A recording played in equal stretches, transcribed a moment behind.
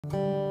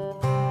Hello,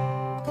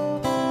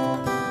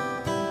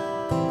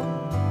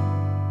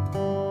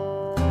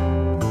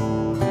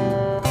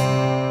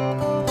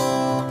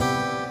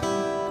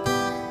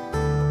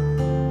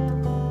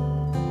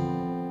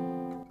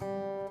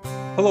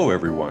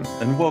 everyone,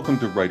 and welcome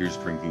to Writers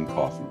Drinking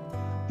Coffee.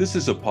 This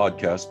is a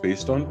podcast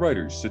based on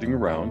writers sitting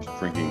around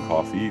drinking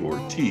coffee or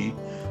tea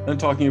and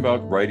talking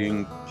about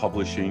writing,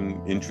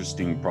 publishing,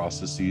 interesting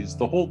processes,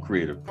 the whole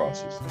creative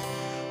process.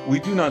 We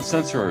do not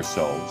censor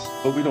ourselves,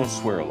 but we don't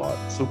swear a lot,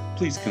 so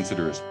please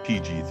consider us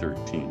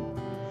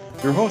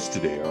PG-13. Your hosts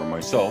today are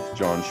myself,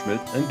 John Schmidt,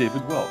 and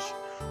David Welsh.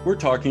 We're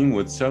talking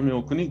with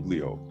Samuel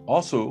Coniglio,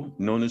 also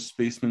known as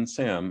Spaceman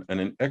Sam,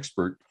 and an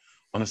expert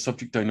on a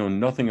subject I know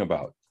nothing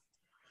about.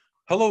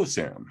 Hello,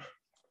 Sam.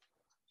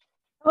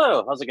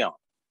 Hello, how's it going?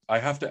 I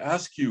have to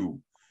ask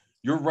you,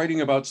 you're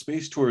writing about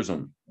space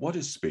tourism. What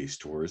is space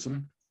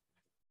tourism?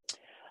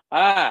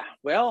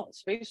 Well,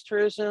 space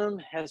tourism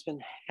has been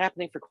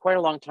happening for quite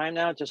a long time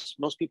now. Just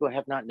most people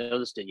have not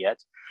noticed it yet.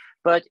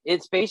 But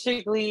it's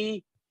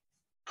basically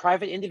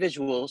private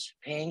individuals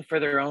paying for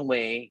their own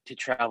way to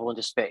travel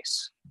into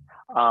space.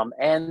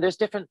 And there's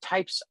different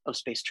types of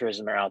space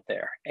tourism are out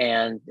there.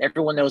 And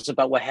everyone knows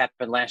about what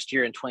happened last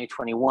year in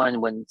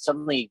 2021 when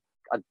suddenly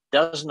a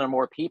dozen or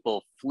more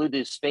people flew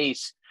to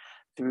space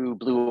through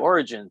Blue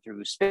Origin,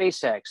 through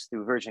SpaceX,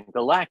 through Virgin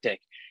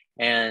Galactic.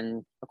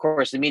 And of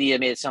course, the media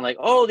made it sound like,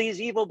 oh, these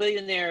evil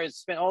billionaires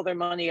spent all their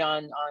money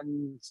on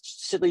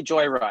silly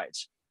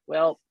joyrides.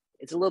 Well,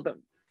 it's a little bit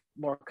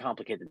more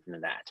complicated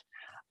than that.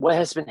 What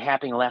has been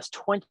happening the last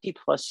 20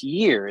 plus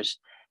years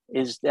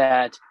is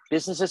that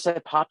businesses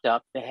have popped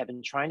up that have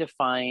been trying to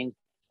find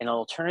an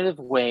alternative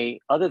way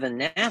other than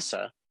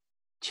NASA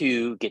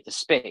to get to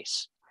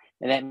space.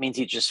 And that means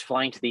you're just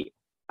flying to the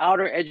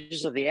outer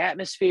edges of the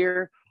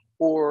atmosphere,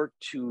 or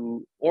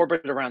to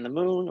orbit around the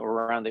moon or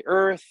around the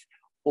Earth,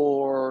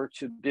 or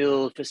to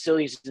build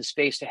facilities in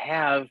space to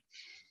have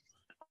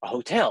a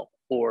hotel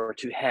or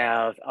to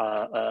have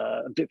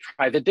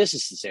private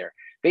businesses there.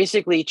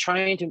 Basically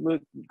trying to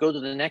go to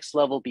the next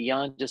level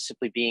beyond just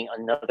simply being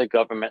another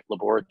government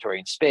laboratory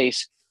in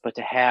space, but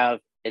to have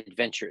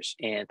adventures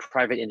and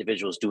private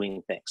individuals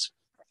doing things.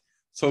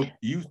 So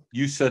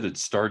you said it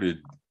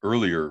started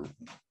earlier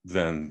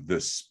than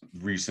this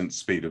recent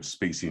spate of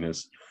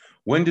spaciness.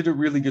 When did it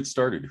really get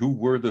started? Who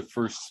were the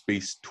first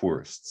space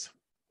tourists?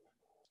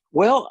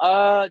 Well,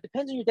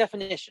 depends on your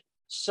definition.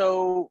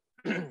 So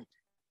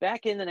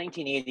back in the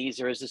 1980s,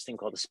 there was this thing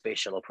called the Space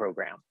Shuttle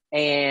program.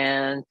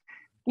 And,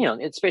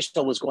 Space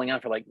Shuttle was going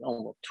on for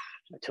almost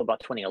until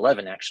about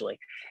 2011, actually.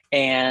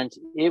 And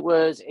it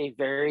was a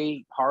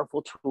very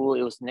powerful tool.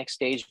 It was the next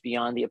stage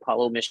beyond the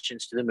Apollo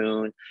missions to the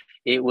moon.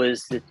 It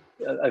was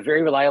a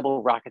very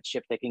reliable rocket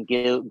ship that can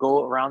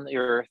go around the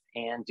Earth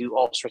and do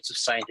all sorts of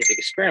scientific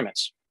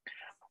experiments.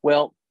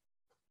 Well,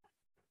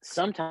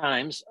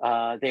 sometimes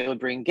they would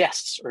bring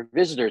guests or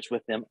visitors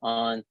with them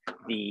on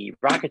the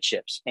rocket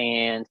ships.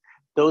 And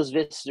those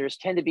visitors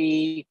tend to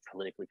be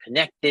politically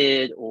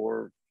connected,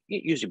 or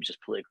usually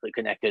just politically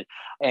connected.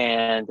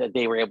 And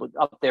they were able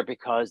up there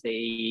because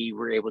they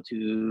were able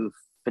to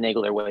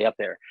finagle their way up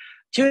there.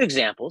 Two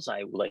examples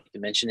I would like to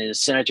mention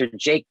is Senator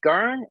Jake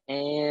Garn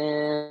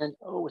and,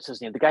 what's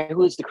his name? The guy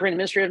who is the current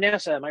administrator of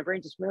NASA. My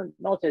brain just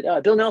melted.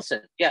 Bill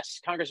Nelson. Yes,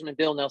 Congressman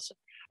Bill Nelson.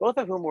 Both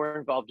of whom were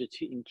involved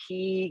in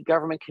key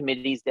government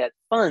committees that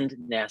fund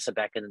NASA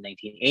back in the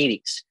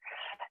 1980s.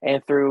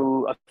 And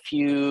through a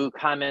few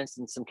comments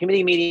and some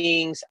committee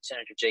meetings,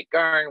 Senator Jake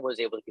Garn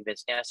was able to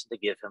convince NASA to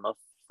give him a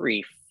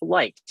free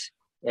flight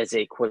as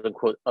a quote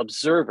unquote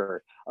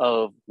observer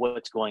of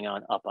what's going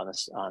on up on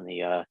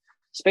the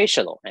space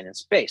shuttle and in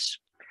space.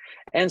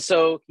 And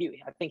so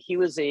I think he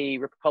was a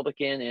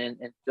Republican and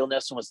Bill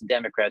Nelson was a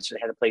Democrat, so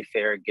they had to play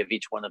fair, give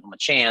each one of them a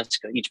chance,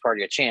 each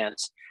party a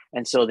chance.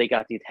 And so they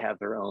got to have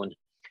their own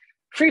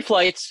free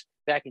flights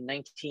back in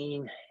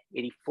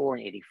 1984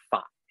 and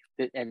 85.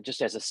 And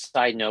just as a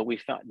side note, we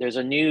found there's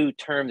a new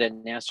term that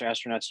NASA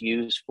astronauts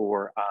use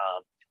for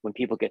when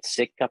people get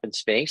sick up in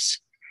space.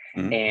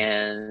 Mm-hmm.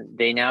 And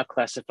they now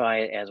classify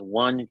it as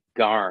one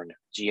GARN,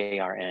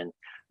 G-A-R-N,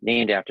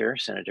 named after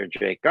Senator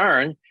Jake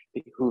Garn,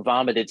 who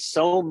vomited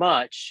so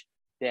much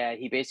that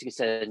he basically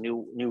set a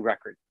new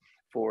record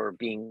for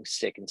being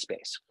sick in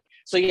space.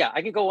 So yeah,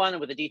 I can go on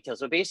with the details.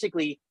 So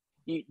basically,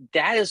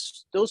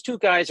 those two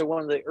guys are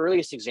one of the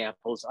earliest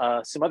examples.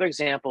 Some other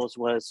examples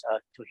was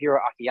Tohiro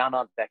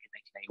Akiyama back in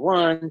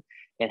 1991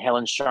 and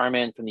Helen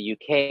Sharman from the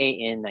UK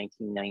in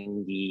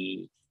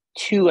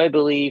 1992, I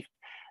believe.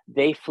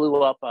 They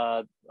flew up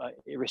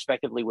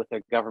respectively with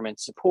their government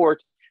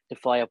support to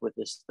fly up with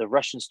the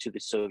Russians to the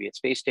Soviet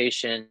space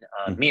station,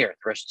 Mir,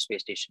 the Russian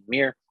space station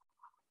Mir.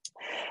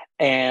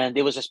 And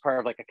it was just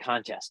part of a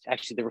contest.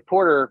 Actually, the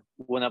reporter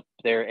went up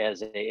there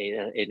as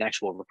an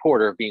actual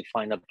reporter being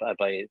flown up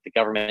by the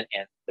government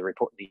and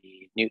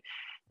the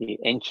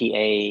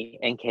NKA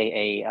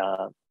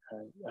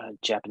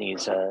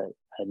Japanese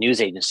news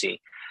agency.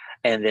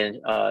 And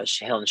then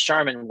Helen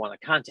Sharman won a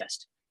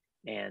contest.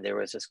 And there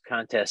was this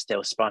contest that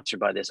was sponsored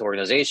by this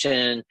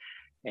organization.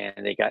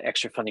 and they got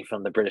extra funding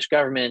from the British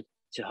government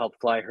to help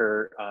fly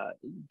her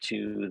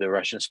to the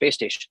Russian space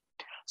station.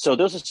 So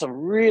those are some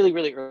really,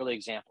 really early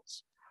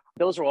examples.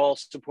 Those are all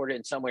supported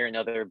in some way or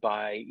another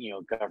by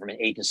government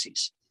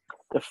agencies.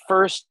 The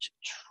first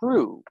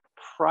true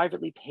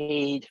privately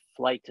paid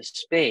flight to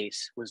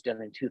space was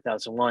done in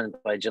 2001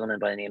 by a gentleman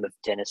by the name of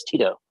Dennis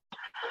Tito.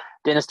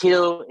 Dennis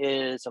Tito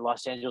is a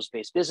Los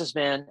Angeles-based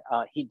businessman.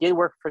 He did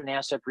work for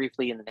NASA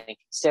briefly in the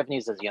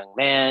 1970s as a young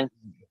man.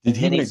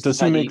 Does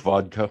he make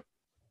vodka?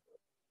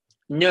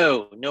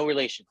 No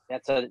relation.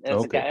 That's a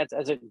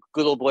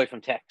good old boy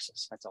from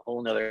Texas. That's a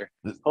whole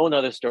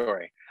nother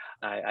story.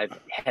 I've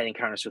had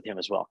encounters with him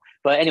as well.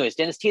 But anyways,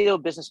 Dennis Tito,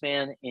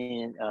 businessman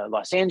in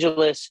Los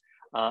Angeles.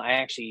 I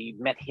actually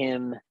met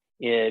him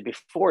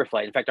before a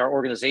flight. In fact, our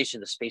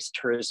organization, the Space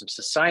Tourism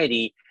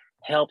Society,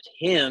 helped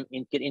him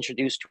get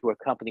introduced to a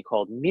company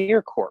called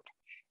Mir Corp.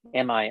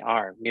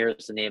 MIR. Mir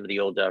is the name of the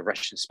old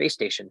Russian space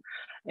station.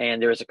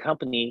 And there was a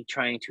company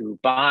trying to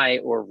buy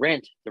or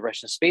rent the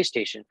Russian space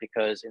station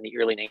because in the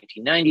early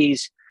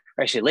 1990s,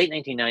 or actually late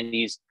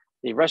 1990s,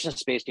 the Russian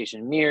space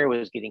station Mir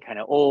was getting kind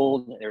of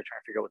old. They were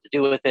trying to figure out what to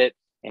do with it.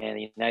 And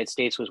the United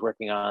States was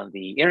working on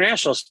the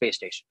International Space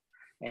Station.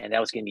 And that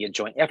was going to be a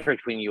joint effort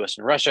between the US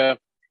and Russia.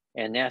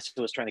 And NASA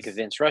was trying to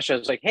convince Russia, it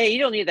was like, hey, you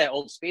don't need that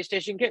old space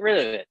station, get rid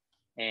of it.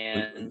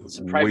 And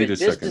some private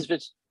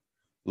business.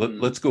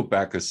 Let's go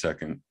back a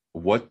second.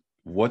 What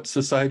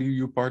society are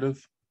you part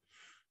of?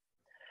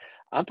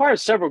 I'm part of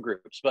several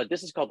groups, but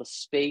this is called the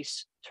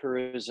Space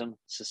Tourism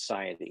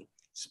Society.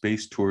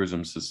 Space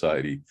Tourism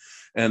Society.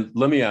 And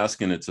let me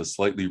ask, and it's a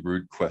slightly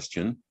rude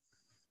question,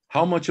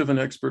 how much of an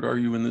expert are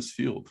you in this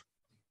field?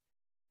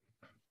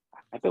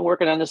 I've been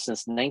working on this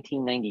since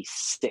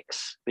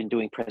 1996. Been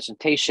doing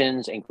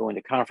presentations and going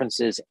to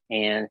conferences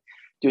and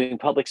doing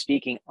public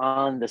speaking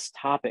on this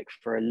topic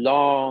for a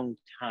long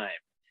time.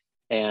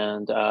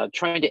 And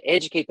trying to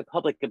educate the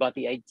public about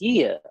the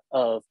idea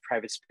of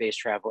private space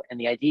travel and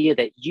the idea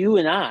that you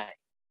and I,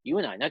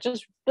 not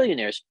just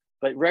billionaires,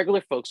 but regular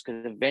folks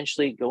could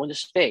eventually go into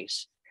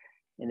space.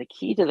 And the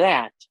key to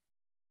that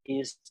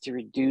is to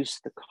reduce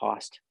the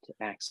cost to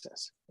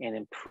access and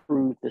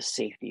improve the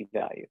safety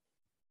value.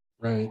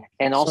 Right.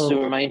 And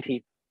also remind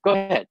people, go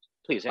ahead,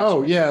 please.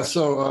 Oh, yeah.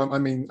 So,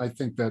 I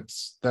think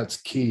that's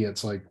key.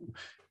 It's like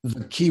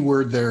the key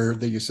word there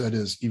that you said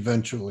is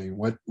eventually.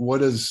 What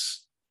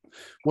does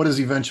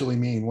eventually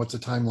mean? What's a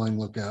timeline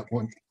look at?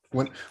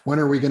 When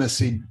are we going to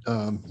see,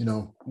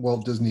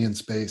 Walt Disney in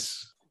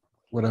space,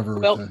 whatever?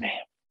 Well,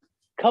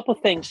 couple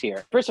things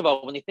here. First of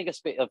all, when you think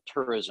of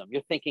tourism,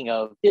 you're thinking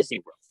of Disney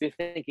World. You're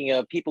thinking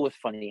of people with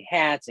funny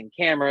hats and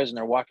cameras, and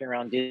they're walking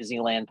around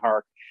Disneyland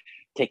Park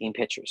taking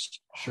pictures.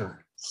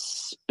 Sure.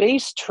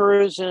 Space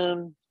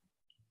tourism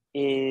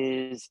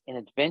is an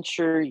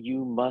adventure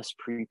you must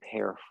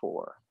prepare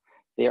for.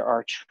 There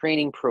are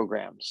training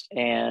programs,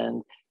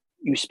 and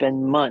you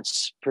spend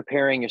months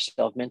preparing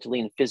yourself mentally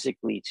and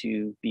physically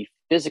to be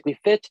physically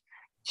fit,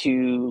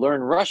 to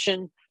learn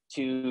Russian,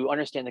 to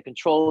understand the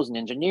controls and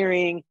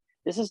engineering.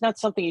 This is not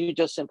something you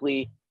just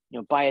simply,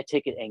 buy a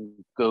ticket and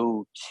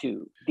go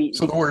to.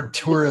 So the word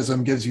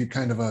tourism gives you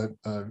kind of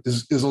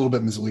is a little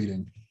bit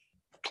misleading.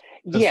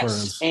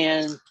 Yes,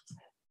 and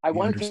I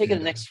want to take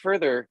it next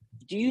further.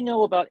 Do you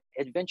know about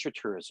adventure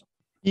tourism?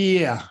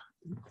 Yeah,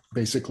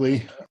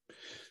 basically.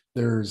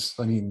 There's,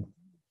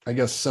 I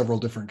guess several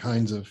different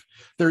kinds of.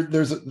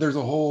 There's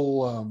a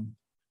whole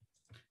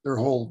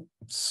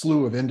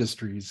slew of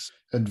industries: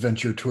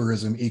 adventure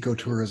tourism,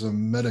 ecotourism,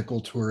 medical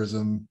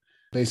tourism.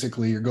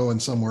 Basically, you're going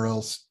somewhere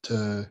else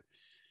to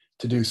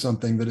do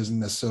something that isn't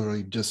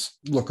necessarily just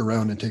look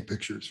around and take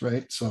pictures,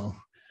 right? So.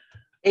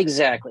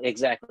 Exactly.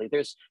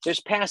 There's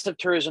passive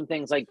tourism,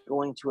 things like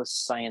going to a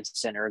science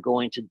center, or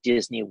going to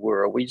Disney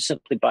World, where you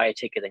simply buy a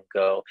ticket and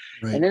go.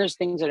 Right. And then there's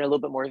things that are a little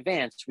bit more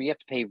advanced, where you have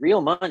to pay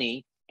real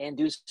money and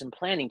do some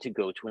planning to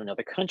go to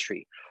another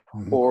country.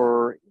 Mm-hmm.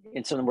 Or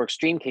in some of the more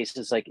extreme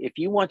cases, like if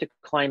you want to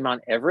climb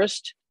Mount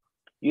Everest,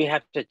 you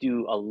have to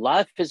do a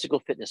lot of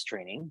physical fitness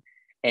training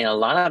and a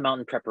lot of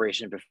mountain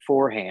preparation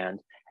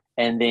beforehand.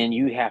 And then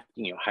you have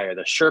to, hire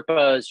the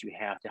Sherpas. You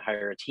have to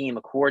hire a team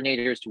of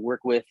coordinators to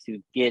work with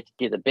to get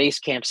a base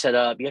camp set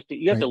up. You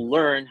have to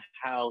learn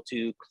how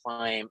to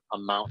climb a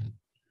mountain,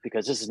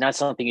 because this is not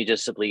something you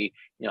just simply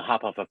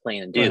hop off a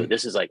plane and do. Right.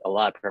 This is like a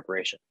lot of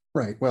preparation.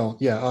 Right. Well,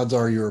 yeah. Odds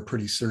are you're a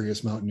pretty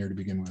serious mountaineer to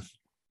begin with.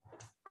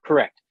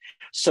 Correct.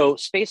 So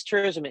space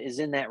tourism is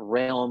in that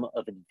realm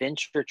of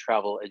adventure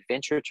travel,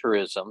 adventure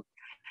tourism.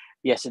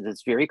 Yes, it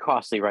is very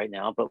costly right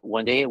now, but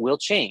one day it will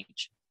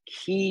change.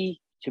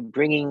 Key to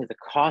bringing the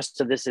cost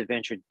of this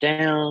adventure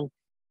down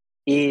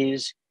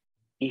is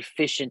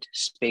efficient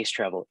space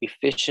travel,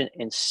 efficient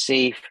and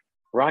safe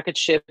rocket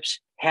ships,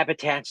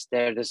 habitats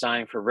that are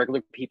designed for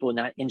regular people,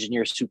 not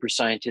engineers, super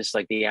scientists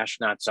like the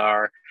astronauts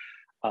are,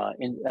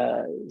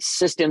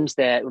 systems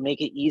that will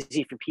make it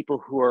easy for people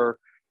who are,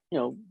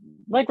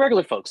 like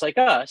regular folks like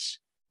us,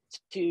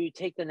 to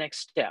take the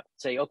next step.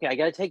 Say, okay, I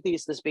got to take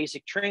this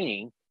basic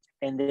training,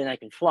 and then I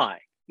can fly.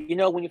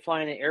 When you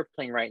fly in an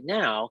airplane right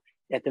now,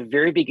 at the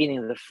very beginning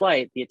of the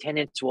flight, the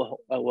attendants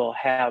will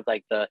have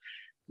like the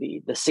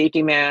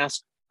safety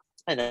mask,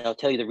 and they'll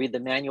tell you to read the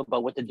manual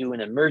about what to do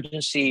in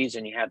emergencies.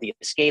 And you have the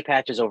escape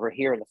hatches over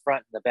here in the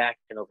front and the back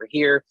and over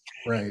here.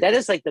 Right. That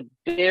is like the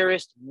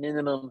barest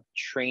minimum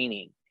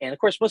training. And of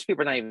course, most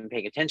people are not even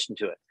paying attention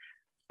to it.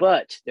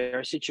 But there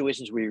are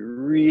situations where you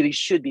really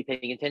should be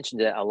paying attention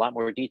to a lot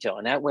more detail.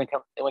 And that when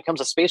it comes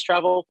to space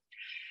travel,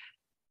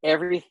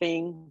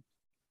 everything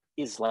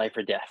is life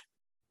or death.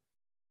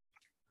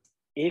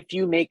 If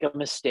you make a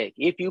mistake,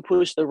 if you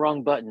push the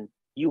wrong button,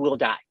 you will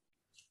die.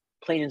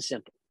 Plain and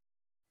simple.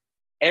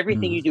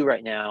 Everything you do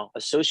right now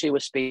associated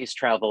with space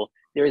travel,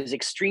 there is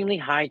extremely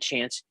high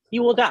chance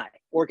you will die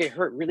or get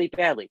hurt really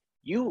badly.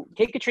 You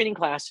take a training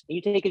class and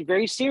you take it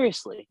very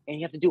seriously, and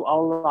you have to do a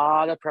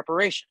lot of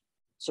preparation.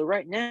 So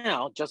right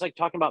now, just like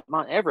talking about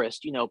Mount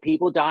Everest, you know,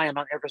 people die on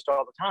Mount Everest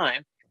all the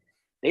time.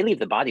 They leave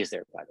the bodies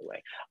there, by the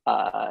way.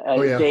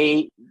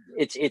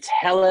 It's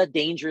hella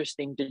dangerous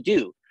thing to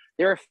do.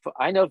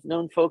 I know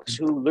known folks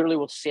who literally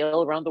will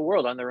sail around the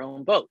world on their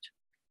own boat.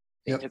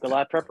 They took a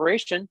lot of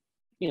preparation,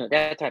 you know,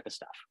 that type of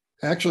stuff.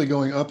 Actually,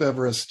 going up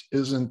Everest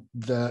isn't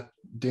that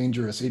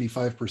dangerous.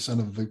 85%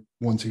 of the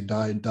ones who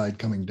died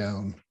coming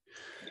down.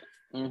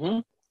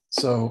 Mm-hmm.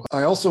 So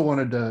I also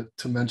wanted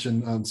to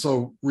mention,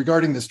 so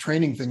regarding this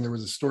training thing, there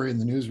was a story in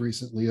the news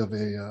recently of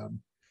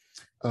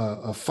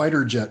a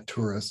fighter jet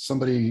tourist,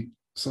 somebody,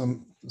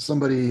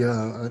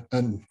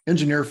 an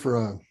engineer for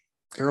a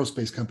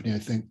aerospace company, I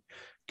think,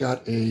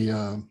 got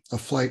a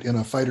flight in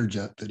a fighter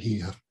jet that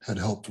he had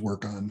helped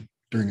work on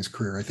during his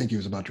career. I think he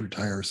was about to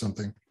retire or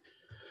something.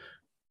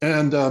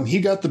 And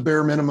he got the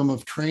bare minimum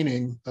of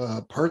training,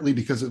 partly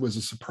because it was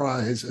a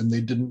surprise and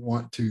they didn't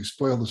want to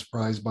spoil the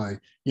surprise by,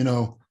 you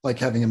know, like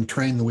having him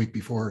train the week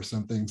before or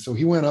something. So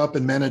he went up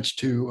and managed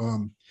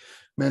to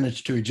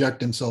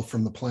eject himself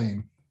from the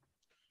plane.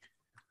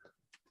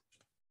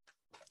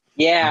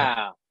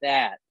 Yeah,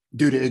 that.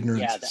 Due to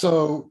ignorance. Yeah,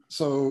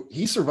 so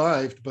he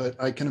survived, but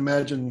I can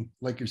imagine,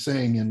 like you're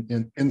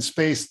saying, in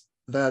space,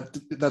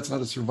 that's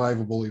not a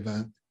survivable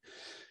event.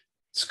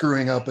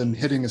 Screwing up and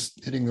hitting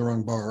the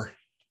wrong bar.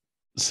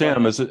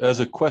 Sam, as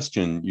a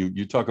question,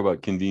 you talk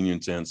about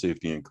convenience and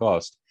safety and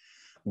cost.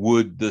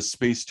 Would the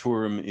space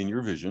tourism, in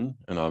your vision,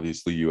 and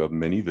obviously you have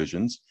many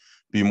visions,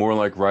 be more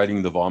like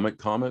riding the Vomit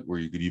Comet, where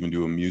you could even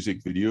do a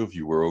music video if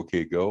you were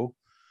okay go,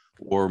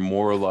 or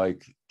more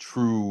like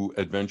true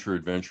adventure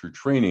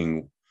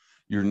training?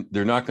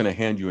 They're not going to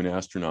hand you an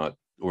astronaut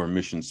or a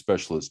mission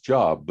specialist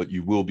job, but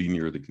you will be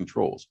near the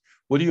controls.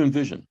 What do you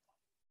envision?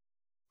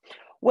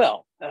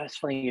 Well, it's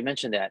funny you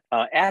mentioned that.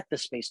 At the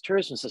Space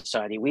Tourism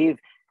Society, we've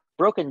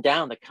broken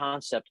down the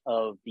concept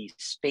of the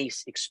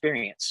space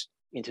experience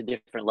into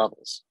different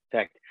levels. In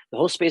fact, the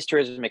whole space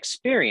tourism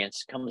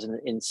experience comes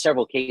in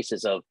several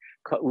cases of,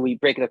 we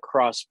break it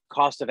across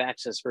cost of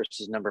access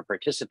versus number of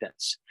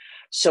participants.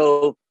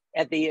 So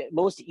at the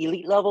most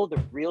elite level,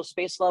 the real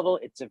space level,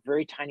 it's a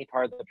very tiny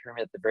part of the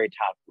pyramid at the very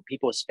top, where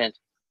people have spent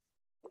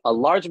a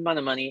large amount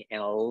of money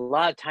and a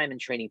lot of time and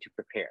training to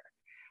prepare.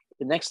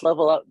 The next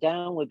level up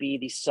down would be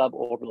the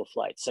suborbital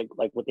flights,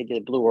 like what they did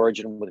at Blue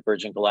Origin with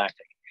Virgin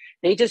Galactic.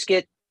 They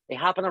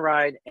hop on a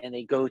ride and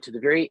they go to the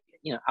very,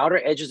 you know,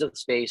 outer edges of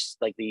space,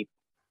 like the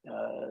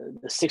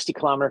 60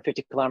 kilometer,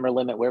 50 kilometer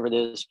limit, wherever it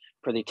is,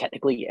 for the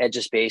technically edge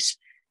of space,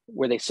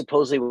 where they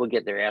supposedly will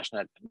get their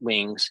astronaut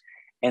wings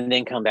and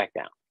then come back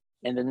down.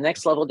 And the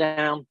next level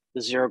down,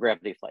 the zero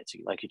gravity flights,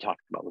 like you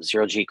talked about with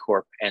Zero G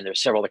Corp, and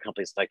there's several other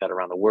companies like that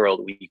around the world,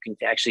 where you can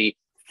actually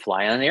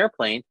fly on an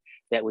airplane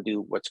that would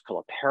do what's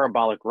called a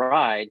parabolic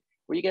ride,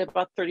 where you get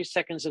about 30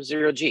 seconds of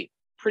zero G.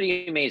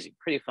 Pretty amazing,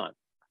 pretty fun.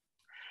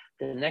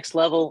 The next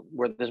level,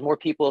 where there's more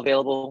people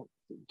available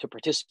to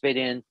participate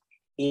in,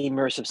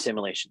 immersive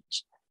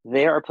simulations.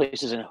 There are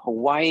places in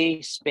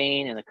Hawaii,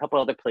 Spain, and a couple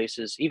other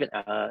places, even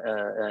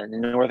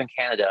in northern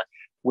Canada,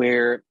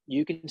 where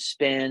you can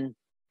spend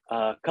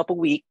a couple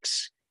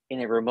weeks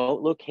in a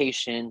remote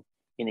location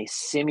in a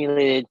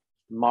simulated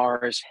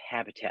Mars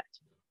habitat.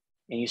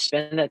 And you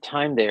spend that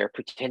time there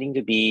pretending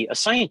to be a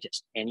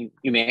scientist, and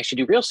you may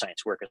actually do real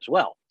science work as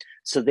well.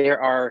 So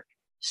there are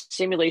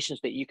simulations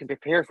that you can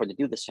prepare for to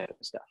do this type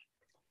of stuff.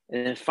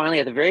 And then finally,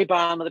 at the very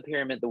bottom of the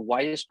pyramid, the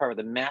widest part of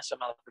the massive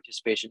amount of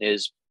participation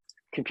is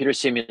computer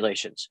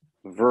simulations,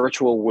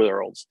 virtual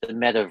worlds, the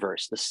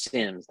metaverse, the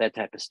Sims, that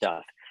type of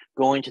stuff.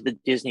 Going to the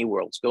Disney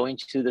worlds, going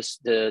to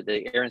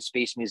the Air and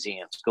Space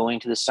museums, going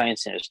to the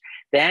science centers.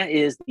 That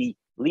is the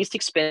least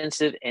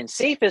expensive and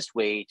safest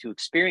way to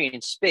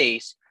experience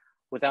space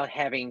without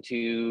having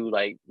to,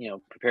 like, you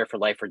know, prepare for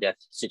life or death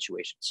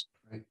situations.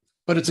 Right.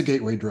 But it's a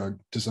gateway drug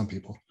to some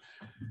people.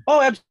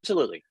 Oh,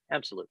 absolutely.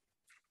 Absolutely.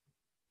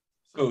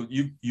 So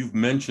you've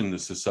mentioned the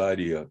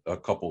society a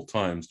couple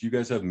times. Do you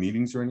guys have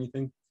meetings or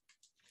anything?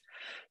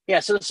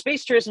 Yeah, so the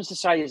Space Tourism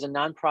Society is a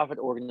nonprofit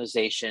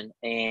organization,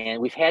 and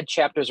we've had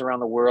chapters around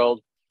the world.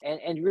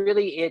 And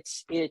really,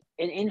 it's an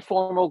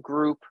informal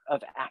group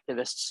of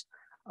activists,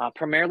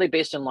 primarily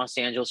based in Los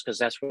Angeles, because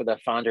that's where the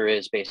founder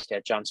is based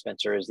at. John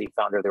Spencer is the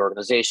founder of the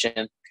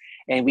organization.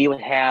 And we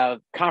would have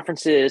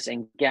conferences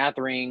and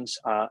gatherings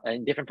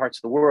in different parts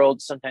of the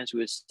world. Sometimes we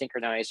would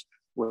synchronize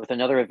with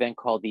another event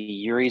called the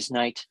Yuri's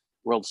Night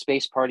World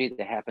Space Party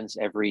that happens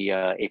every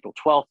April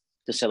 12th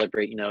to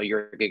celebrate,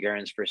 Yuri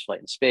Gagarin's first flight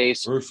in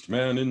space. First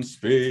man in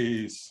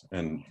space,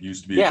 and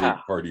used to be a great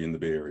party in the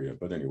Bay Area.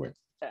 But anyway.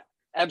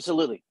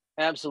 Absolutely.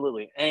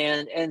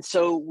 And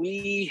so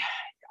we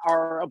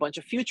are a bunch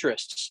of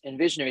futurists and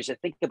visionaries that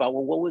think about,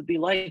 well, what would it be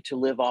like to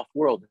live off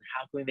world, and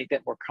how can we make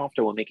that more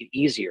comfortable, make it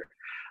easier?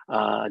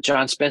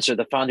 John Spencer,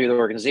 the founder of the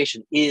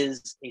organization,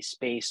 is a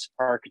space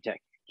architect.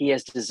 He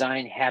has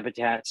designed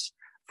habitats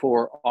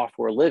for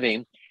off-world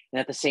living, and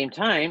at the same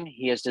time,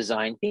 he has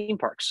designed theme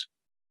parks.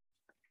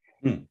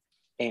 And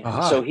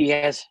so he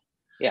has,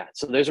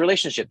 so there's a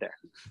relationship there.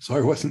 So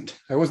I wasn't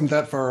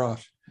that far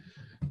off.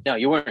 No,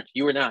 you weren't.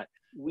 You were not.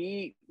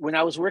 When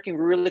I was working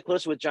really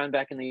close with John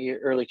back in the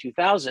early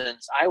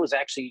 2000s, I was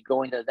actually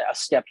going a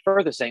step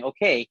further, saying,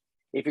 okay,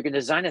 if you're going to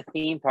design a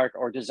theme park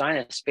or design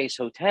a space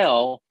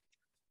hotel,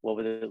 what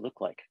would it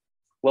look like?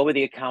 What would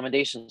the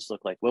accommodations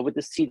look like? What would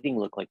the seating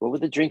look like? What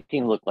would the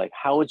drinking look like?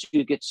 How would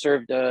you get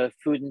served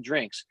food and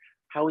drinks?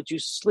 How would you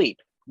sleep?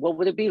 What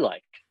would it be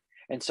like?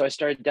 And so I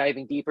started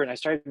diving deeper, and I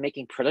started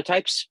making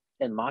prototypes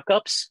and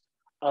mock-ups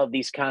of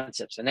these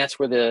concepts. And that's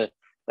where the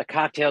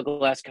cocktail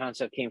glass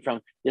concept came from.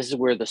 This is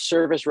where the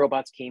service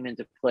robots came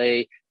into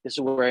play. This is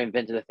where I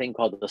invented a thing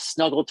called the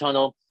Snuggle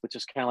Tunnel, which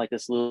was kind of like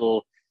this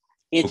little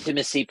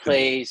intimacy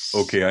place.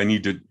 Okay, I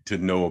need to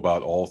know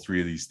about all three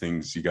of these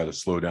things. You got to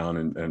slow down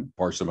and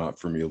parse them out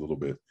for me a little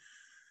bit.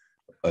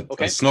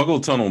 A snuggle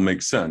tunnel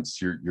makes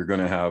sense. You're going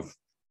to have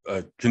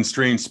a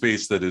constrained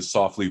space that is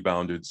softly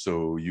bounded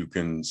so you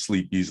can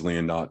sleep easily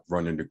and not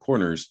run into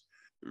corners.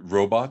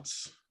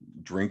 Robots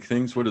drink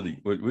things. What are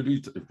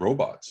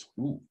robots?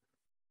 Ooh.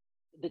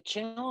 The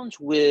challenge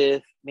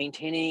with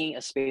maintaining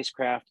a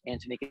spacecraft and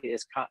to make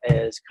it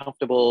as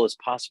comfortable as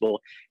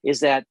possible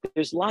is that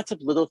there's lots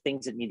of little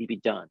things that need to be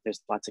done.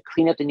 There's lots of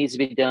cleanup that needs to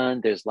be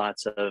done. There's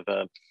lots of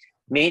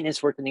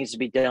maintenance work that needs to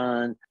be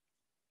done.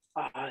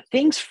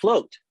 Things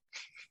float,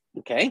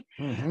 okay?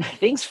 Mm-hmm.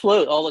 Things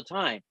float all the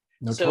time.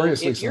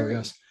 Notoriously so,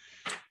 yes.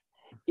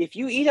 If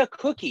you eat a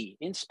cookie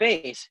in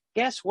space,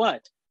 guess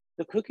what?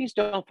 The cookies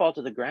don't fall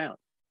to the ground.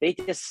 They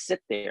just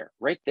sit there,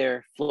 right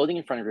there, floating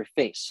in front of your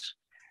face.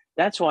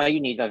 That's why you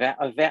need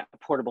a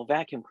portable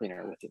vacuum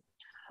cleaner with you.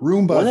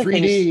 Roomba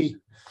 3D.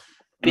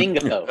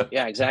 Bingo.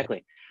 Yeah,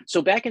 exactly.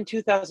 So back in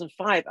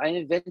 2005, I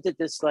invented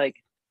this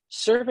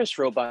service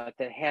robot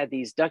that had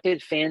these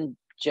ducted fan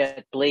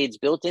jet blades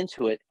built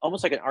into it,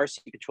 almost like an RC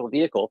controlled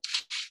vehicle,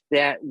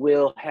 that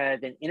will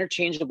have an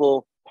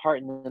interchangeable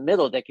part in the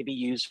middle that could be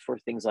used for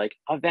things like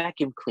a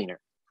vacuum cleaner.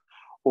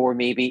 Or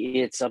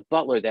maybe it's a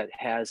butler that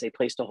has a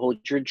place to hold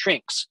your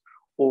drinks.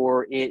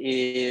 Or it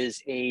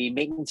is a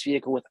maintenance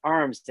vehicle with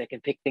arms that can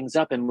pick things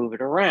up and move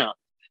it around.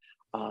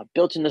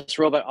 Built in this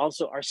robot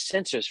also are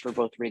sensors for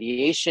both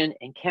radiation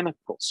and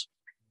chemicals.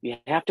 You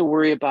have to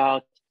worry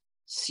about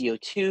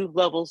CO2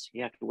 levels.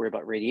 You have to worry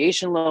about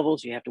radiation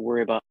levels. You have to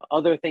worry about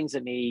other things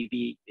that may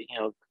be,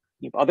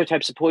 other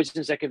types of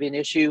poisons that could be an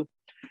issue.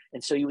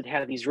 And so you would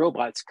have these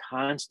robots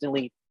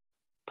constantly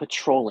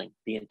patrolling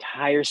the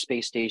entire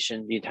space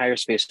station, the entire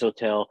space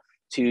hotel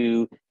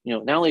to,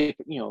 not only,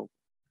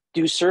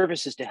 do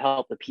services to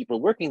help the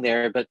people working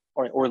there,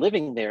 or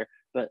living there,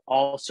 but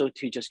also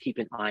to just keep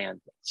an eye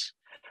on things.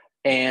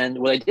 And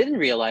what I didn't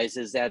realize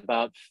is that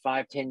about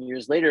 5-10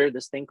 years later,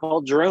 this thing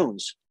called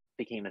drones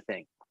became a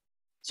thing.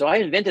 So I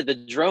invented the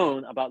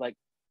drone about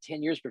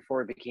 10 years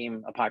before it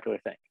became a popular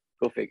thing.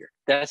 Go figure.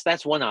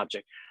 That's one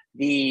object.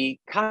 The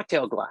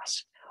cocktail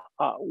glass.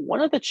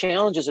 One of the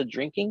challenges of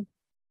drinking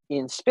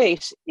in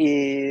space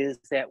is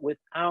that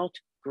without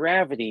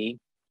gravity,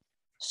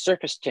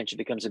 surface tension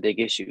becomes a big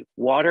issue.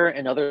 Water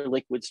and other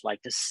liquids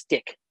like to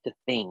stick to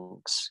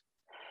things.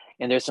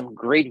 And there's some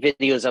great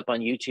videos up on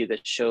YouTube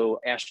that show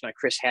astronaut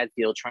Chris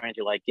Hadfield trying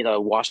to get a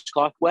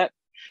washcloth wet.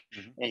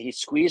 Mm-hmm. And he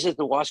squeezes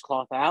the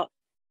washcloth out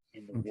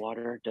and the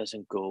water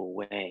doesn't go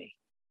away.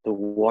 The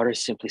water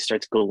simply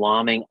starts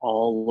glomming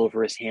all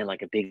over his hand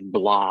like a big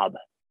blob.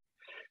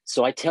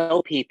 So I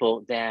tell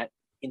people that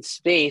in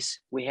space,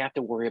 we have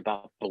to worry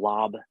about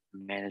blob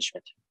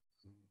management.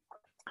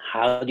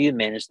 How do you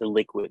manage the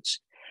liquids?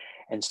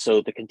 And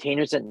so the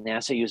containers that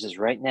NASA uses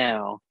right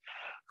now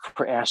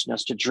for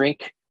astronauts to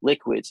drink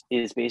liquids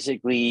is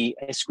basically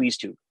a squeeze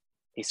tube,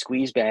 a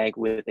squeeze bag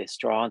with a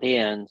straw at the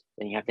end.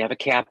 And you have to have a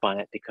cap on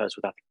it because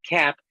without the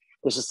cap,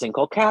 there's this thing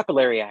called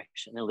capillary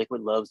action. The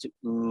liquid loves to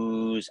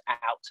ooze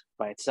out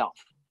by itself.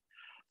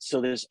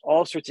 So there's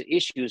all sorts of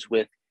issues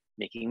with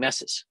making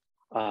messes.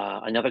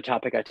 Another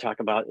topic I talk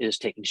about is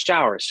taking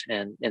showers.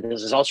 And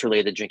this is also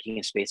related to drinking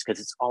in space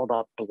because it's all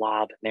about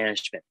blob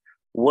management.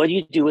 What do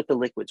you do with the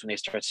liquids when they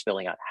start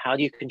spilling out? How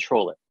do you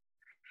control it?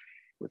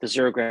 With the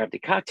zero gravity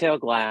cocktail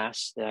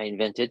glass that I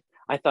invented,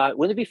 I thought,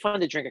 wouldn't it be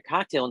fun to drink a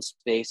cocktail in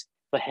space,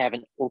 but have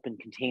an open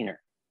container?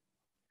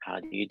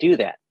 How do you do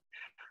that?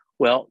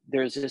 Well,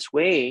 there's this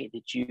way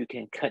that you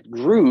can cut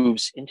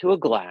grooves into a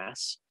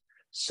glass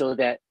so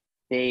that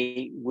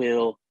they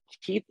will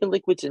keep the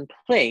liquids in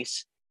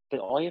place, but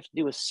all you have to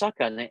do is suck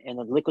on it and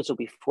the liquids will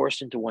be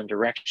forced into one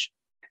direction.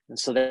 And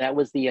so that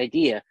was the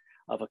idea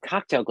of a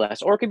cocktail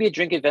glass, or it could be a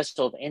drinking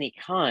vessel of any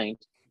kind,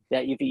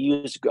 that if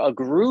you use a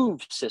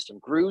groove system,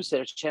 grooves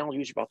that are channeled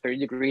usually about 30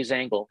 degrees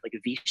angle, like a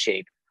V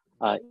shape,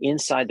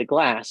 inside the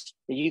glass,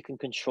 that you can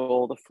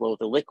control the flow of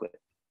the liquid.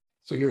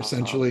 So you're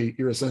essentially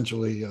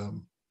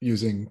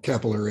using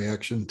capillary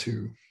action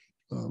to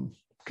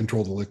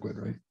control the liquid,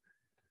 right?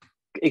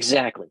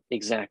 Exactly.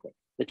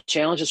 The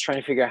challenge is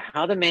trying to figure out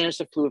how to manage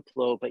the fluid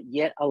flow, but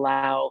yet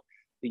allow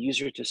the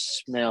user to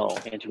smell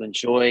and to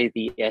enjoy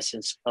the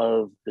essence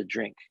of the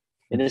drink.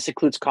 And this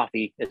includes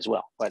coffee as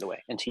well, by the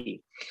way, and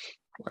tea.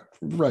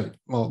 Right.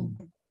 Well,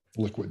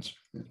 liquids.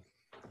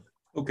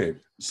 Okay.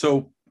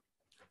 So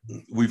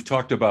we've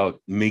talked about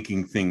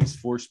making things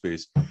for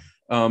space.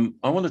 I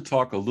want to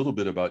talk a little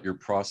bit about your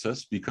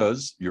process,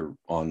 because you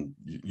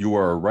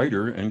are a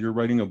writer and you're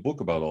writing a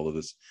book about all of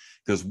this,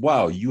 because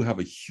wow, you have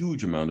a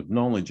huge amount of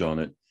knowledge on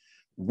it.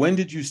 When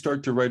did you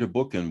start to write a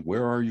book, and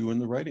where are you in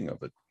the writing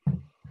of it?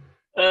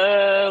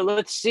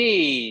 Let's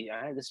see.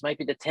 This might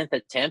be the 10th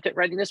attempt at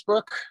writing this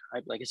book.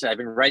 Like I said, I've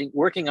been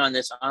working on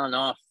this on and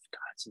off,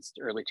 since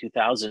the early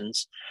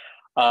 2000s.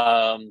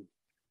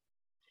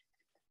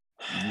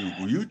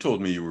 You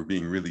told me you were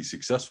being really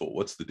successful.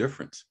 What's the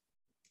difference?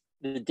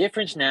 The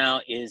difference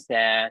now is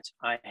that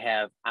I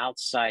have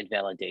outside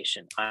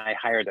validation. I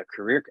hired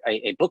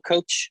a book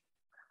coach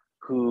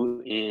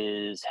who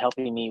is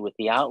helping me with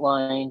the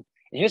outline.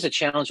 And here's a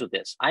challenge with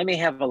this. I may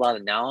have a lot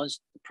of knowledge.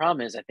 The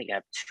problem is I think I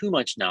have too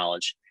much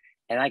knowledge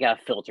and I got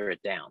to filter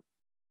it down.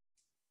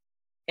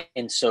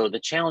 And so the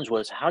challenge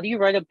was, how do you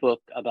write a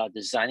book about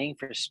designing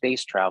for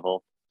space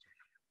travel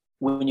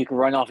when you can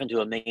run off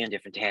into a million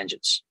different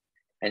tangents?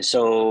 And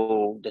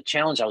so the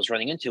challenge I was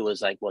running into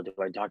was like, well, do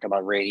I talk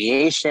about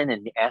radiation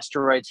and the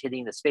asteroids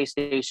hitting the space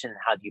station?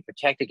 How do you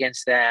protect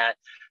against that?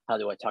 How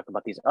do I talk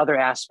about these other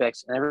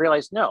aspects? And I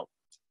realized, no,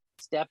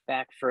 step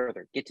back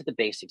further, get to the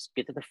basics,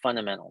 get to the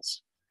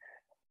fundamentals.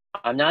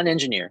 I'm not an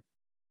engineer.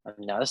 I'm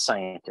not a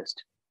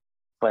scientist,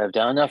 but I've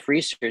done enough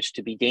research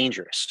to be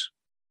dangerous.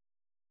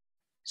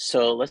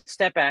 So let's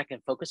step back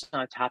and focus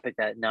on a topic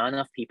that not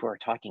enough people are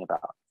talking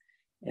about.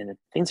 And the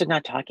things they're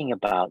not talking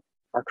about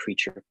are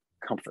creature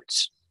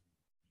comforts.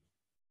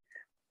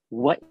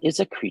 What is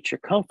a creature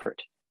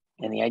comfort?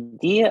 And the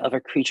idea of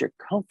a creature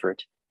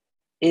comfort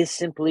is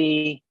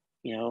simply,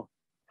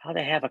 how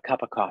to have a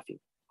cup of coffee.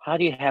 How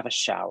do you have a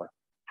shower?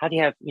 How do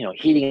you have,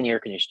 heating and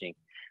air conditioning,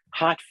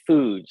 hot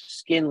food,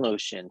 skin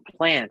lotion,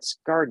 plants,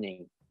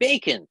 gardening,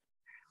 bacon,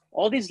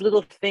 all these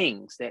little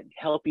things that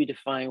help you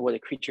define what a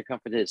creature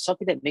comfort is,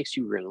 something that makes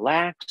you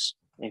relax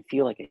and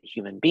feel like a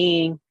human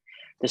being,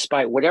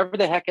 despite whatever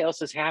the heck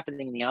else is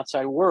happening in the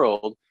outside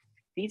world.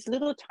 These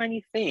little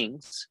tiny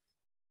things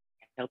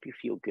help you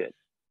feel good,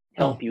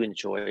 help you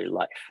enjoy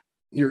life.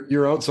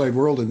 Your outside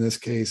world in this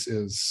case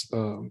is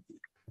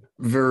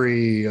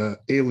very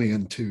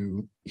alien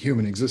to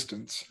human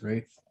existence,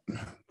 right?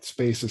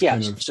 Space is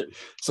kind of,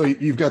 so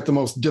you've got the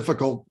most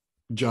difficult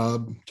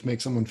job to make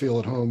someone feel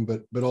at home,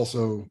 but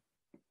also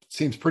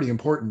seems pretty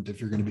important if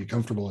you're going to be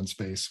comfortable in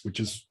space, which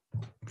is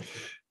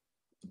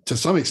to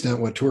some extent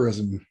what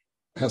tourism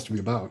has to be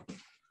about.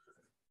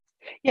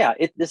 Yeah,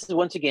 this is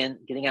once again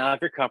getting out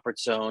of your comfort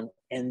zone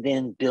and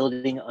then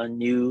building a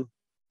new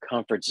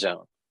comfort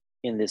zone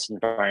in this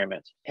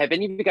environment. Have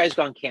any of you guys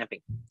gone camping?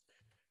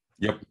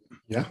 Yep.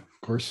 Yeah,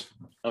 of course.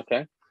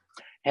 Okay.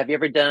 Have you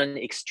ever done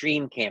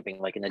extreme camping,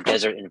 like in a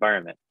desert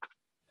environment?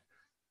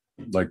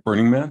 Like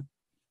Burning Man?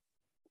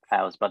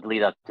 I was about to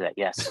lead up to that,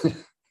 yes.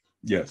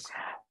 Yes.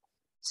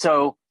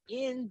 So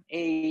in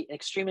an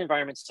extreme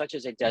environment, such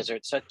as a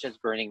desert, such as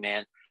Burning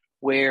Man,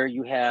 where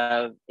you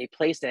have a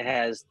place that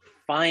has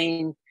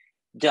fine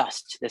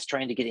dust that's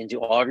trying to get into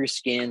all of your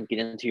skin, get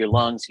into your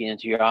lungs, get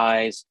into your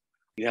eyes.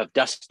 You have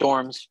dust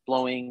storms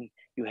blowing.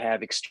 You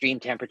have extreme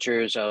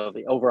temperatures of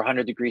over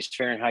 100 degrees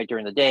Fahrenheit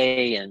during the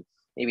day and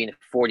maybe in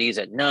the 40s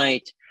at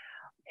night,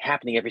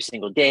 happening every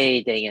single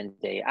day, day in,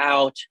 day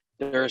out.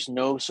 There's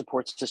no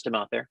support system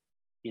out there.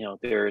 You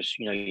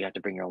have to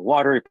bring your own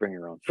water, bring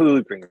your own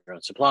food, bring your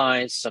own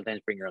supplies,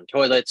 sometimes bring your own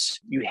toilets.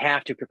 You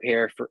have to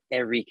prepare for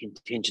every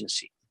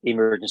contingency,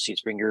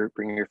 emergencies, bring your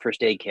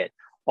first aid kit,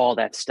 all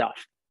that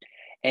stuff.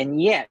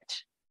 And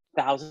yet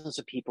thousands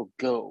of people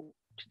go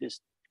to this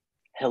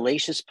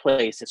hellacious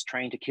place that's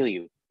trying to kill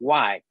you.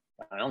 Why?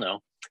 I don't know.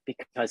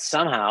 Because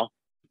somehow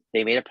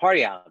they made a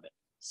party out of it.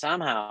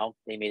 Somehow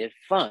they made it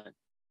fun.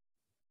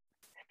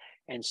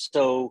 And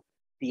so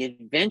the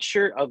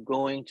adventure of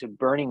going to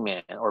Burning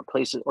Man or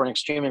places or an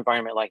extreme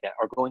environment like that,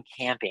 or going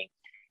camping,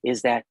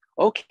 is that,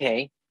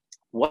 okay,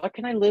 what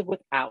can I live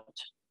without?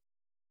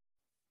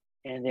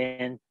 And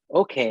then,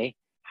 okay,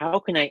 how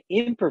can I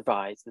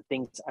improvise the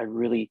things I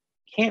really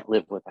can't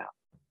live without?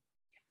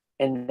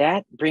 And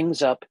that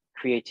brings up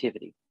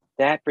creativity.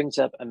 That brings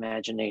up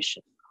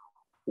imagination.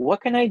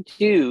 What can I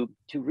do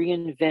to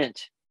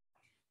reinvent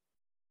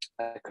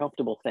a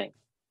comfortable thing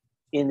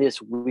in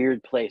this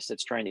weird place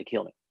that's trying to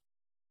kill me?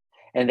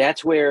 And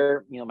that's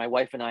where, my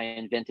wife and I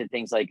invented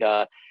things like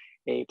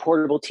a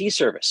portable tea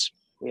service.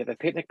 We have a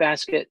picnic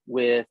basket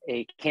with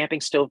a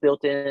camping stove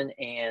built in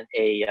and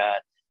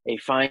a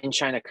fine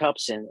china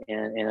cups and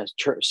a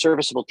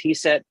serviceable tea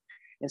set.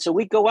 And so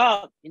we go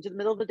out into the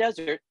middle of the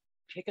desert,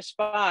 pick a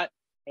spot,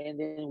 and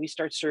then we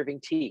start serving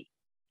tea.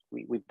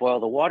 We boil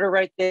the water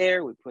right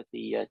there. We put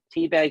the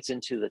tea bags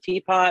into the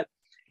teapot,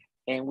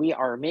 and we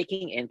are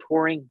making and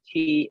pouring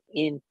tea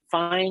in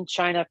fine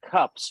china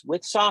cups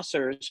with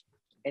saucers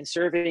and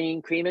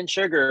serving cream and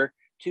sugar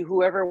to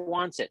whoever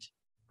wants it.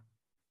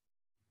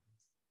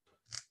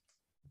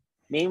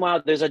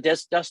 Meanwhile, there's a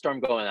dust storm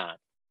going on.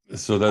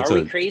 So that's Are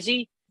we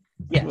crazy?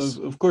 Yes.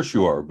 Of course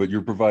you are, but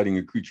you're providing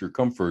a creature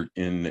comfort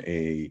in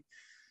a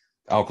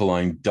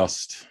alkaline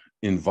dust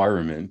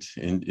environment,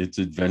 and it's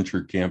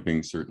adventure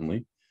camping,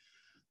 certainly.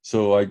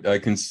 So I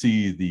can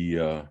see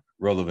the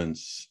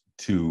relevance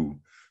to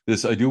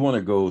this. I do want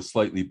to go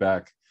slightly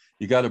back.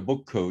 You got a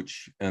book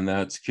coach, and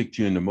that's kicked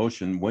you into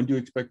motion. When do you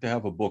expect to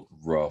have a book,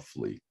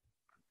 roughly?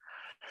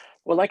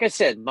 Well, like I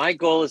said, my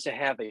goal is to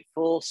have a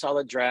full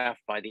solid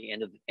draft by the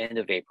end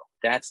of April.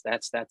 That's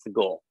the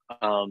goal.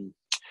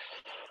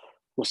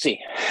 We'll see.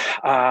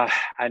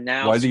 I'm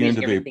now. Why the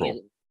end of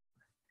April?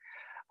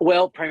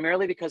 Well,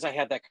 primarily because I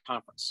have that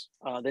conference.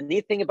 The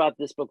neat thing about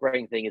this book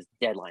writing thing is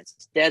deadlines.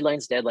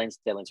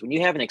 When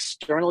you have an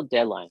external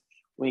deadline,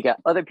 when you got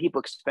other people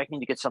expecting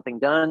to get something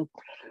done,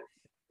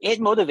 it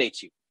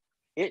motivates you.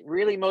 It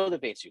really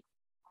motivates you.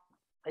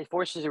 It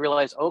forces you to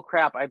realize, oh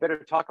crap, I better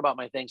talk about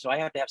my thing. So I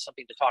have to have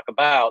something to talk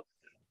about.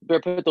 Better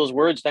put those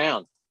words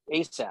down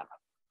ASAP.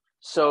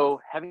 So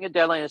having a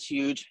deadline is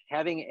huge.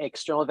 Having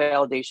external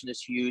validation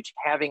is huge.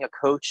 Having a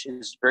coach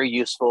is very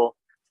useful.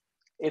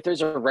 If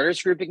there's a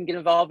writers group you can get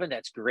involved in,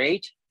 that's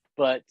great.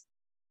 But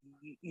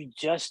you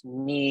just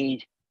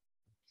need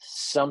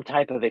some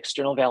type of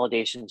external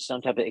validation,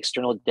 some type of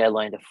external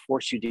deadline to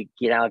force you to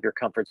get out of your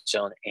comfort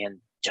zone and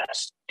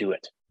just do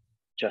it.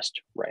 Just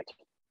right.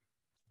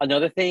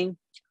 Another thing,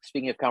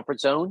 speaking of comfort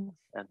zone,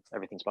 and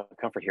everything's about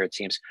comfort here, it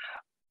seems,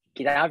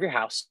 get out of your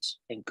house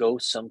and go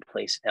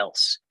someplace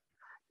else,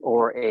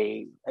 or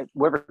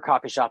whatever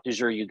coffee shop du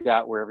jour you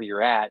got wherever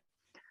you're at.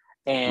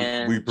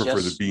 And we prefer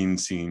the Bean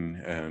Scene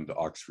and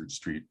Oxford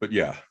Street, but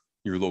yeah,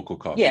 your local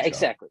coffee shop.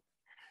 Exactly.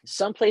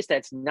 Someplace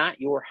that's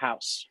not your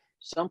house.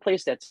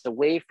 Someplace that's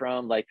away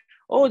from, like,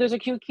 oh, there's a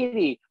cute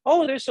kitty.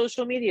 Oh, there's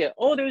social media.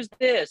 Oh, there's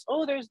this.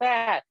 Oh, there's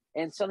that.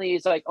 And suddenly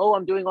it's like, oh,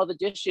 I'm doing all the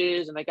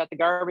dishes and I got the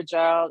garbage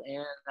out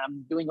and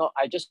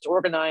I just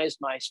organized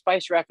my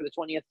spice rack for the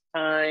 20th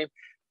time.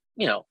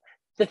 You know,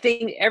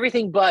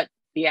 everything but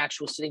the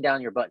actual sitting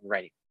down your butt and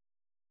writing.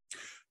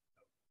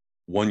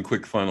 One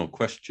quick final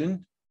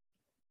question.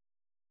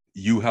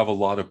 You have a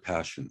lot of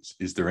passions.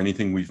 Is there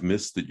anything we've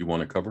missed that you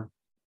want to cover?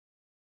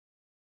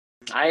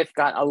 I've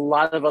got a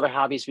lot of other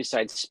hobbies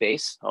besides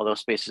space, although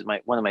space is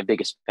one of my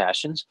biggest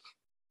passions.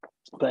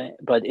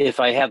 But if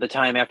I have the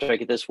time after I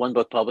get this one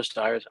book published,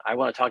 I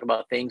want to talk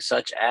about things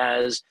such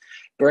as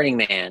Burning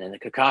Man and the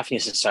Cacophony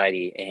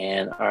Society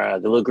and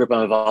the little group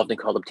I'm involved in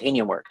called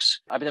Obtainium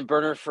Works. I've been a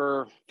burner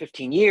for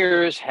 15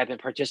 years, have been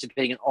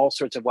participating in all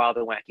sorts of wild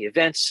and wacky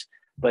events,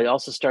 but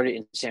also started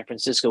in San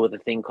Francisco with a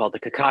thing called the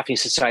Cacophony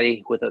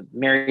Society with a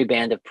merry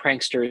band of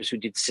pranksters who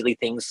did silly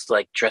things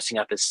like dressing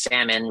up as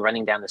salmon,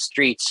 running down the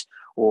streets,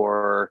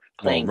 or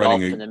playing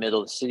golf in the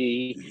middle of the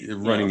city.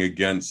 Running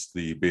against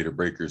the Beta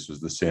Breakers was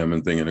the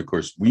salmon thing. And of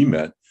course, we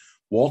met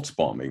waltz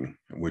bombing,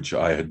 which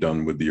I had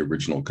done with the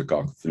original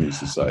Cacophony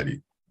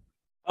Society.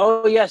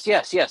 Oh, yes.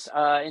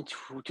 In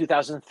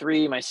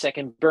 2003, my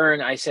second burn,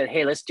 I said,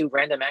 hey, let's do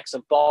random acts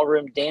of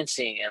ballroom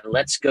dancing and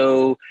let's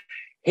go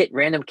hit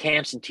random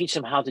camps and teach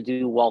them how to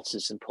do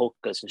waltzes and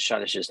polkas and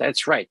schottisches.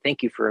 That's right.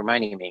 Thank you for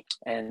reminding me.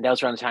 And that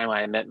was around the time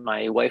I met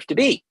my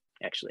wife-to-be,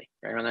 actually,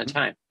 right around that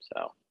time.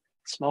 So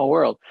small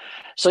world.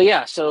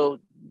 So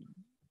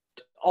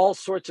all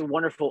sorts of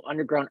wonderful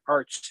underground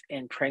arts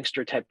and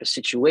prankster type of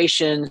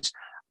situations.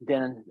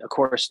 Then, of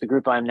course, the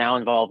group I'm now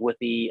involved with,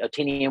 the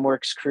Obtainium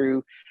Works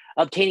crew.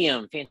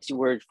 Obtainium, fancy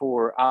word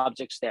for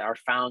objects that are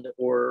found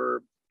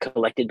or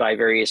collected by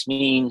various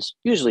means,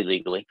 usually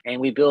legally.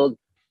 And we build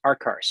art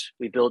cars.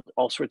 We build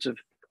all sorts of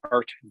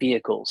art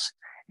vehicles.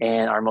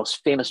 And our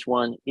most famous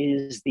one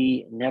is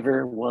the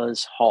Never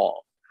Was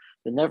Hall.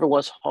 The Never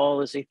Was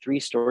Hall is a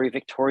 3-story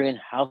Victorian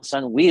house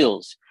on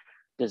wheels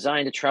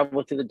designed to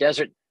travel through the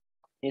desert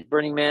at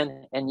Burning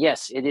Man. And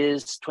yes, it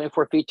is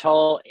 24 feet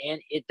tall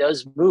and it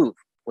does move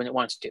when it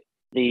wants to.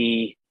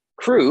 The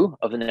crew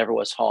of the Never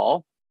Was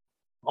Hall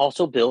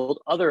also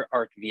build other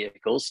art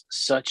vehicles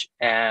such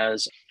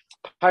as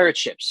pirate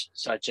ships,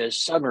 such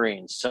as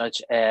submarines,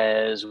 such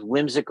as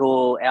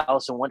whimsical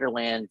Alice in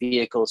Wonderland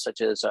vehicles, such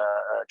as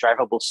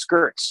drivable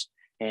skirts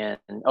and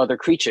other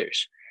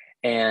creatures.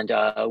 And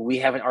we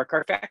have an art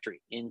car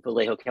factory in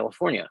Vallejo,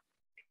 California.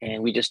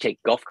 And we just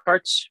take golf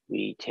carts,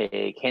 we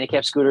take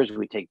handicap scooters,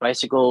 we take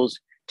bicycles,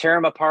 tear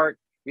them apart,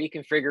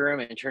 reconfigure them,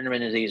 and turn them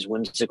into these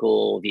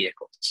whimsical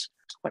vehicles.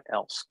 What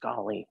else?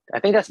 Golly. I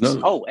think that's... No.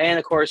 Oh, and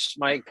of course,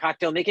 my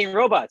cocktail making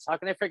robots. How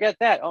can I forget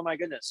that? Oh, my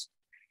goodness.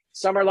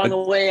 somewhere along the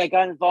way, I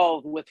got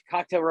involved with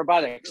cocktail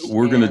robotics.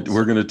 We're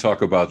gonna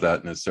talk about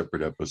that in a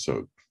separate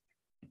episode.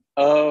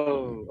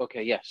 Oh,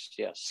 okay. Yes.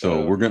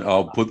 So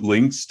I'll put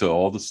links to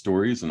all the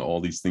stories and all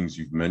these things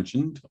you've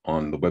mentioned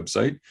on the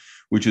website,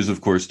 which is,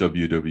 of course,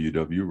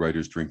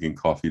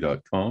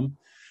 www.writersdrinkingcoffee.com.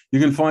 You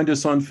can find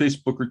us on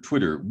Facebook or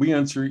Twitter. We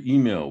answer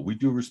email. We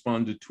do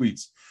respond to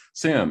tweets.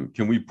 Sam,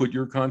 can we put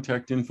your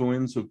contact info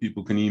in so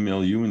people can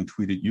email you and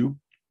tweet at you?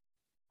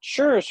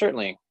 Sure,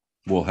 certainly.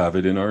 We'll have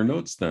it in our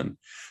notes then.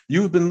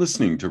 You have been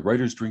listening to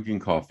Writers Drinking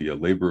Coffee, a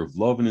labor of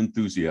love and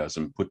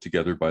enthusiasm put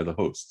together by the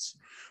hosts.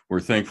 We're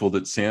thankful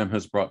that Sam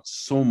has brought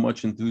so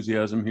much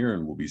enthusiasm here,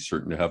 and we'll be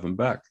certain to have him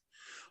back.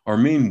 Our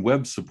main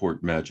web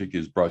support magic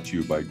is brought to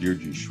you by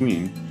Deirdre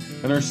Schween,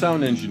 and our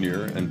sound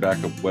engineer and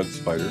backup web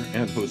spider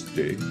and host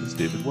today is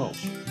David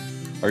Welsh.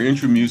 Our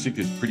intro music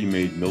is Pretty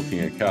Maid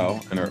Milking a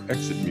Cow, and our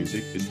exit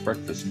music is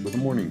Breakfast with a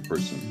Morning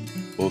Person,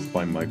 both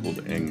by Michael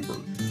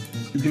Engberg.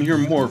 You can hear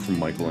more from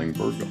Michael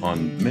Engberg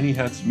on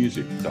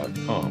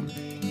manyhatsmusic.com.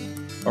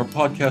 Our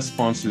podcast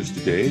sponsors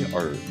today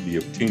are the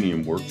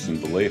Obtainium Works in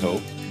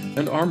Vallejo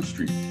and Arm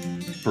Street,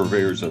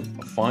 purveyors of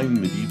fine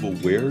medieval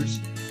wares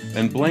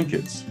and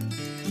blankets.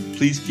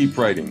 Please keep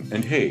writing,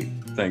 and hey,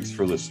 thanks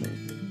for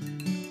listening.